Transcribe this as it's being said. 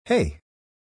Hey,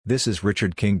 this is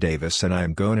Richard King Davis and I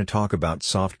am going to talk about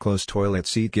soft close toilet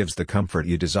seat gives the comfort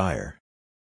you desire.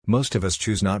 Most of us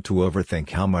choose not to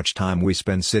overthink how much time we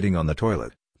spend sitting on the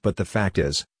toilet, but the fact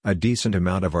is, a decent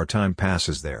amount of our time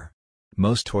passes there.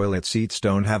 Most toilet seats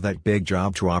don't have that big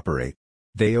job to operate.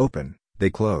 They open, they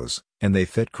close, and they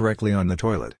fit correctly on the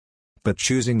toilet. But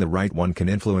choosing the right one can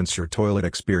influence your toilet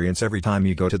experience every time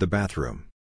you go to the bathroom.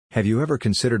 Have you ever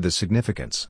considered the significance